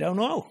don't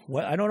know.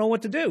 I don't know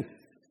what to do.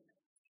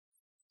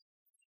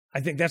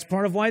 I think that's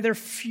part of why they're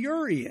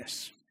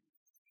furious.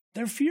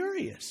 They're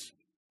furious.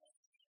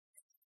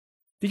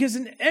 Because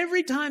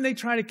every time they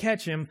try to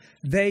catch him,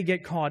 they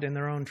get caught in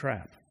their own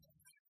trap.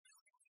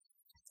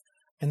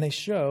 And they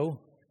show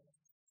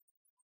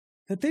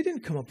that they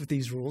didn't come up with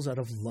these rules out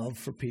of love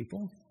for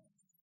people.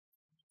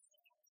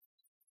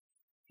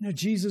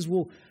 Jesus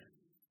will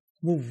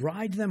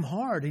ride them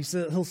hard.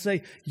 He'll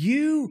say,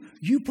 you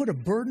put a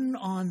burden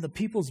on the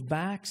people's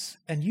backs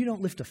and you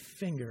don't lift a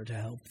finger to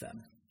help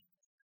them.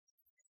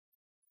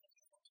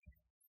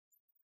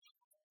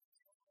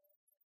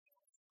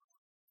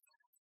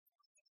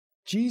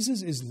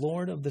 Jesus is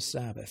Lord of the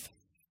Sabbath.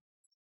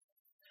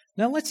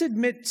 Now let's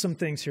admit some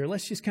things here.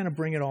 Let's just kind of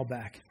bring it all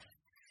back.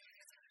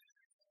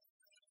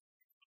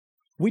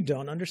 We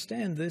don't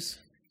understand this.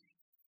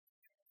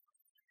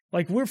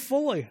 Like we're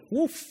fully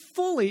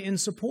in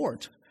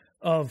support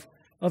of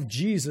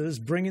Jesus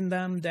bringing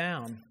them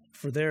down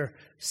for their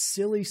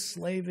silly,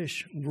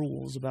 slavish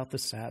rules about the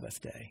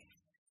Sabbath day.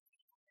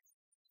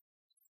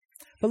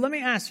 But let me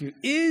ask you,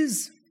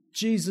 is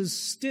Jesus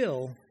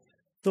still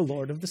the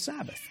Lord of the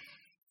Sabbath?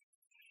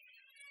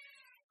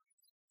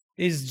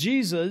 Is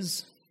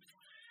Jesus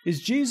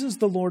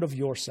the Lord of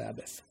your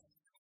Sabbath?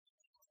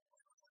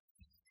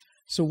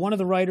 So one of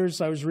the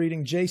writers I was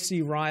reading,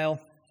 J.C. Ryle,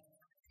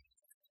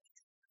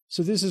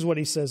 so this is what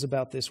he says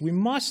about this. We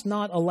must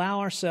not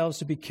allow ourselves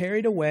to be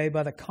carried away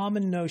by the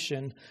common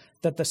notion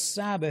that the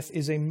Sabbath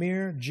is a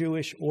mere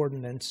Jewish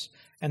ordinance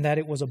and that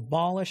it was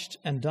abolished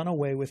and done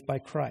away with by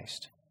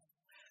Christ.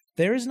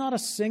 There is not a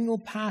single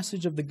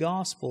passage of the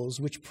Gospels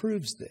which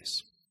proves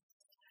this.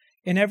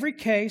 In every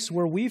case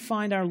where we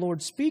find our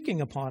Lord speaking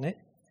upon it,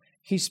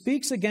 he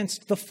speaks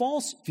against the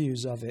false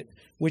views of it,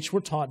 which were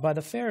taught by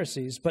the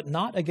Pharisees, but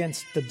not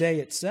against the day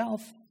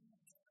itself.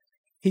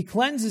 He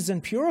cleanses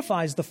and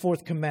purifies the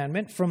fourth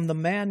commandment from the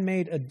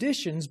man-made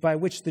additions by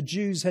which the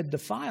Jews had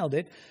defiled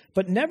it,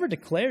 but never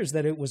declares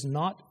that it was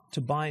not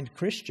to bind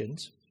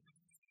Christians.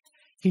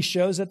 He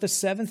shows that the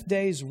seventh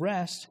day's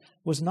rest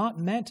was not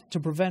meant to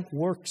prevent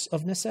works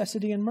of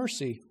necessity and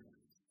mercy,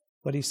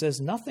 but he says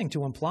nothing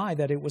to imply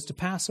that it was to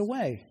pass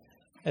away.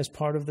 as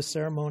part of the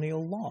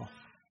ceremonial law.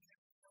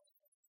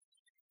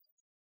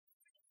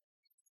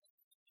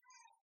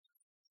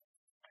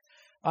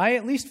 I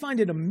at least find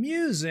it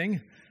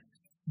amusing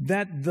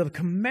that the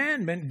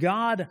commandment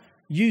God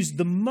used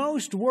the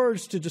most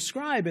words to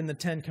describe in the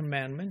Ten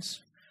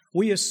Commandments,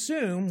 we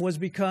assume was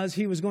because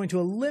he was going to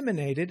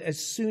eliminate it as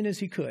soon as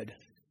he could.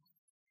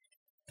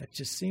 That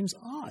just seems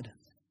odd.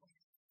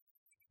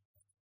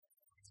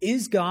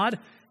 Is God,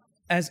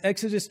 as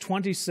Exodus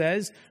 20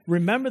 says,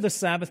 remember the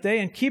Sabbath day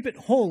and keep it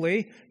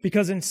holy,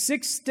 because in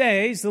 6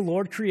 days the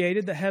Lord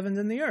created the heavens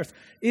and the earth.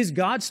 Is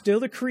God still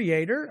the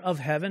creator of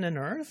heaven and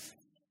earth?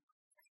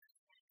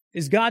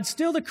 Is God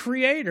still the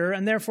creator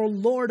and therefore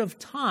Lord of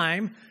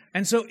time?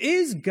 And so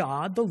is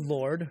God the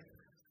Lord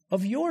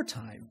of your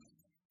time?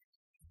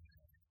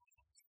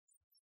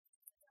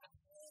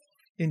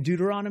 In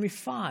Deuteronomy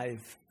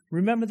 5,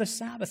 remember the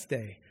Sabbath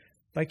day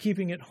by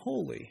keeping it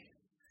holy,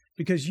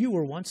 because you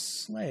were once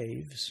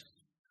slaves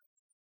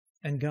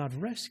and God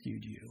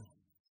rescued you.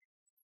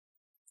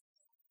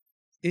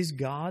 Is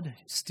God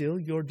still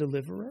your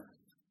deliverer?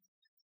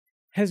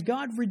 Has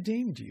God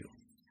redeemed you?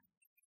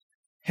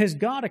 Has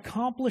God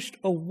accomplished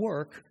a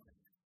work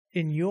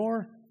in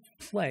your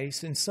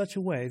place in such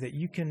a way that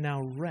you can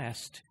now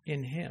rest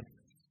in Him?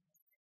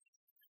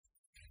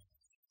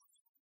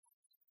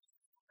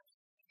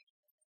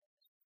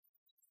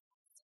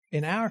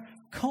 In our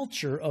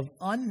culture of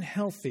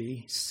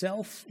unhealthy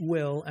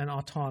self-will and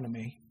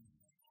autonomy,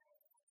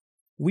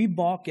 we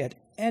balk at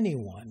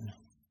anyone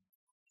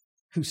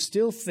who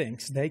still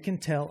thinks they can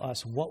tell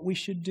us what we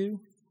should do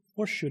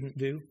or shouldn't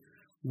do,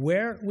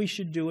 where we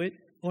should do it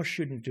or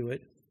shouldn't do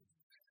it,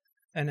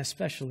 and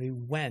especially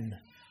when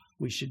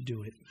we should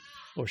do it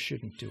or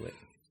shouldn't do it.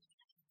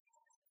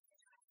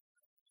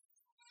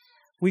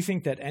 We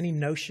think that any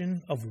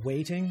notion of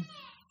waiting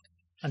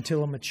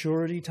until a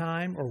maturity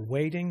time or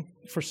waiting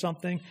for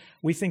something,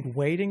 we think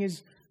waiting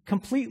is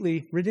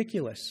completely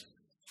ridiculous.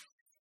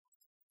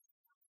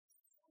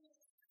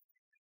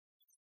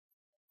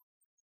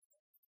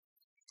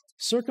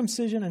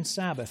 Circumcision and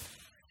Sabbath,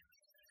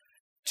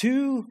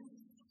 two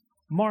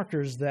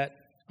markers that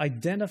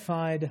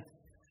identified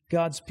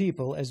God's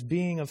people as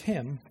being of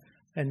Him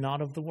and not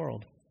of the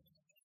world.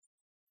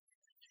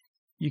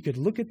 You could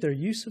look at their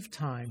use of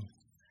time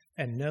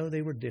and know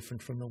they were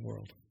different from the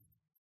world.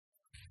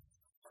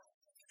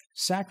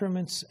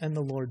 Sacraments and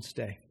the Lord's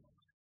Day.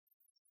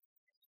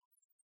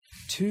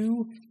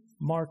 Two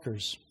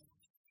markers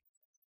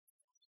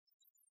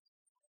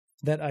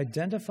that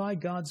identify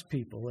God's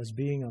people as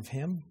being of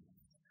Him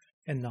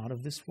and not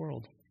of this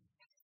world.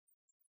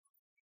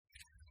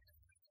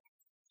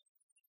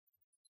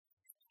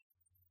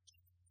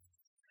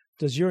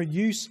 Does your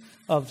use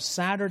of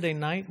Saturday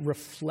night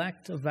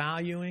reflect a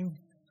valuing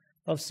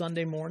of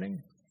Sunday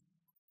morning?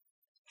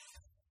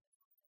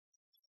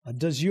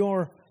 Does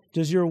your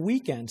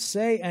weekend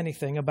say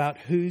anything about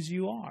whose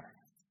you are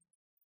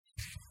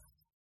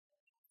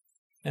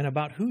and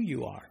about who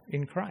you are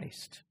in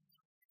Christ?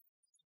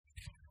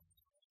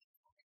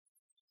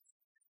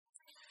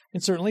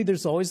 And certainly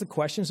there's always the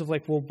questions of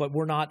like, well, but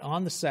we're not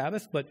on the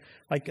Sabbath. But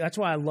like that's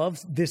why I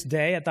love This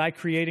Day at Thy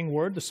Creating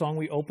Word, the song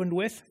we opened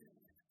with.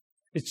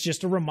 It's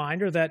just a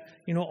reminder that,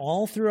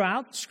 all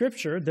throughout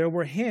Scripture, there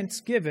were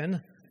hints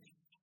given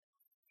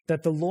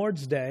that the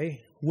Lord's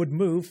Day would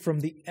move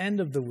from the end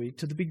of the week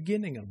to the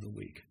beginning of the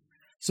week.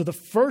 So the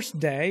first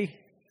day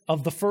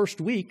of the first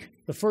week,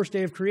 the first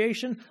day of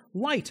creation,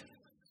 light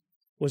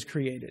was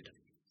created.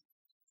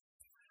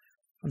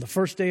 On the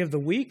first day of the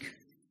week,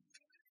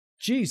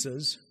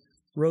 Jesus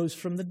rose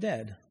from the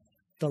dead.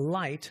 The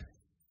light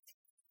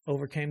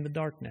overcame the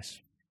darkness.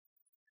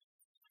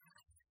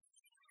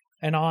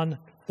 And on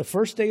the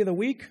first day of the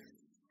week,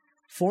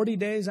 40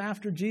 days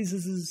after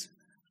Jesus'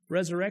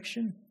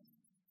 resurrection,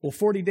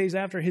 40 days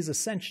after His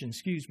ascension,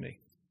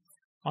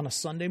 on a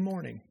Sunday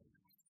morning,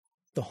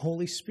 the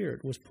Holy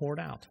Spirit was poured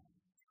out,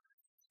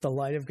 the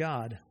light of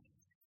God,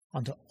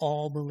 onto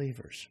all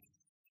believers.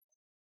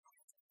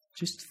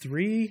 Just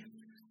 3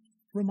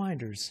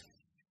 reminders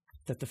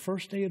that the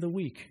first day of the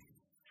week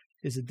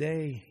is a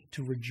day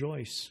to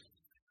rejoice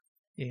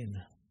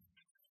in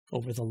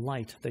over the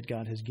light that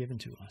God has given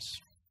to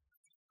us.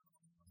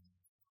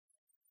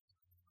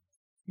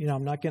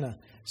 I'm not going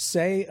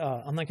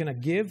to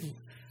give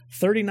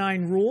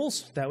 39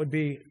 rules. That would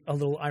be a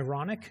little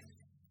ironic,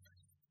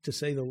 to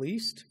say the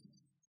least.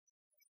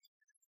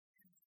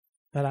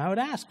 But I would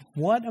ask,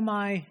 what am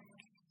I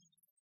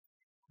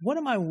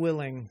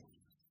willing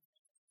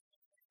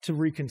to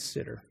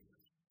reconsider?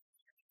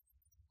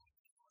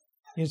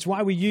 It's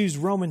why we use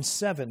Romans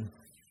 7.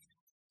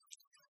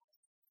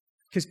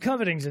 Because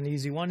coveting's an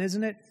easy one,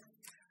 isn't it?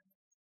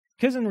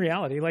 Because in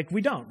reality,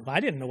 we don't.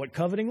 I didn't know what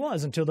coveting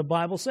was until the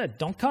Bible said,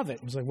 don't covet.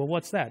 I was like, well,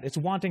 what's that? It's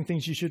wanting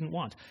things you shouldn't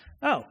want.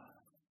 Oh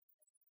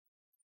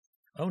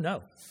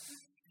no.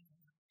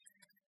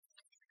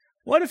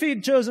 What if he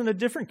had chosen a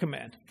different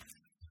command?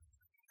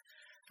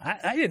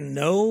 I didn't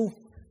know.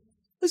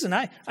 Listen,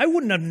 I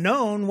wouldn't have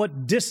known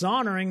what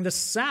dishonoring the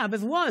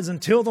Sabbath was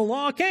until the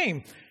law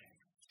came.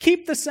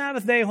 Keep the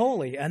Sabbath day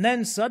holy. And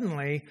then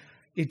suddenly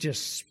it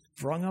just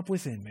sprung up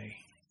within me.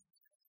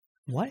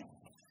 What?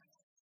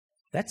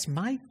 That's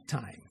my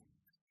time.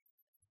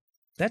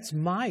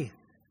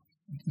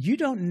 You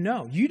don't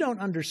know. You don't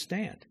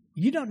understand.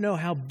 You don't know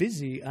how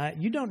busy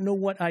you don't know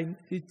what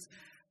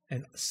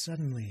and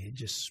suddenly it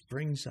just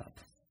springs up.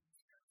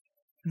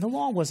 And the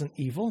law wasn't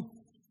evil.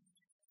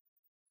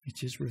 It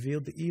just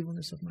revealed the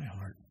evilness of my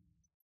heart.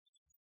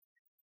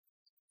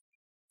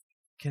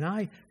 Can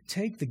I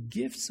take the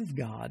gifts of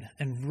God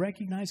and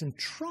recognize and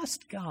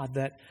trust God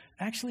that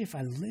actually if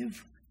I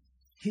live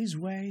His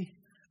way,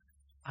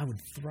 I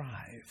would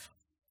thrive?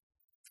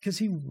 Because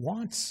He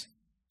wants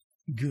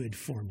good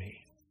for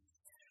me.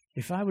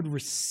 If I would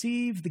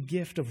receive the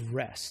gift of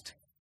rest.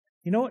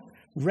 You know what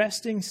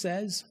resting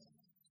says?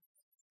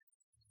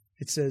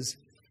 It says,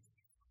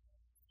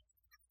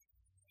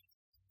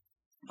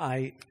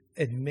 I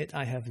admit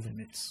I have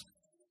limits.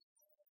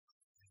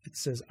 It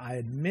says, I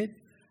admit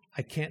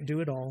I can't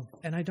do it all,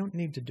 and I don't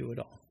need to do it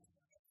all.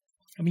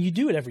 I mean, you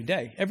do it every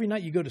day. Every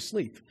night you go to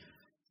sleep,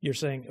 you're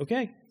saying,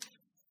 okay,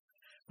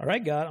 all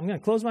right, God, I'm going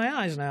to close my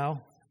eyes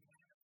now.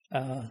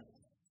 I'm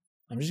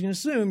just going to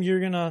assume you're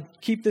going to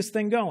keep this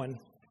thing going,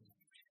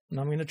 and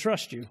I'm going to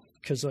trust you,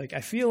 because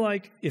I feel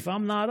like if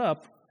I'm not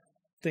up,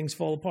 things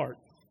fall apart.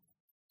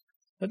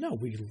 But no,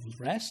 we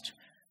rest.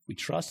 We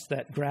trust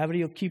that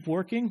gravity will keep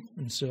working,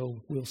 and so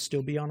we'll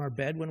still be on our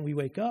bed when we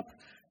wake up.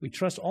 We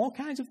trust all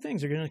kinds of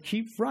things are going to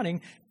keep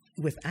running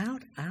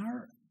without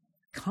our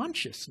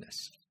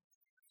consciousness.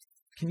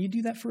 Can you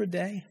do that for a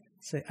day?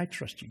 Say, I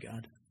trust you,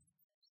 God.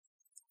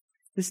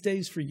 This day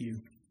is for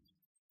you.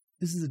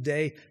 This is a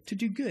day to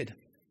do good,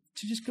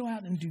 to just go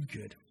out and do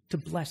good, to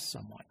bless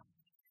someone,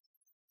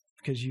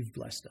 because you've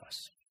blessed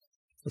us.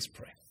 Let's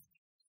pray.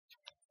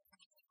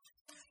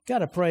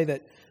 God, I pray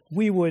that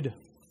we would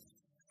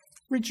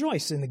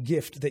rejoice in the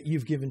gift that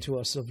you've given to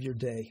us of your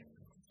day.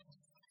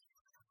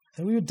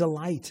 That we would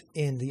delight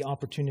in the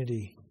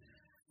opportunity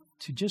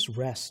to just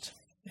rest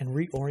and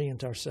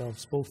reorient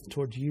ourselves both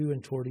toward you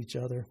and toward each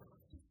other.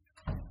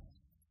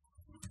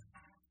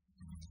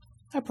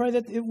 I pray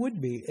that it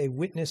would be a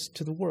witness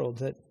to the world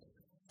that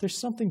there's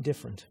something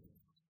different,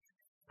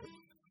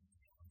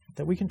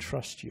 that we can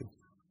trust you,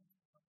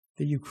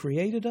 that you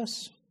created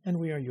us and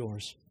we are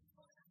yours,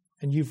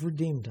 and you've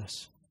redeemed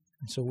us,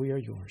 and so we are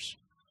yours.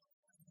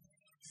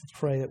 I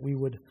pray that we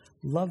would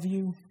love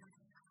you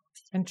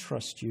and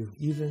trust you,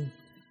 even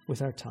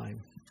with our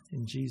time.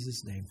 In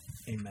Jesus' name,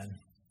 amen.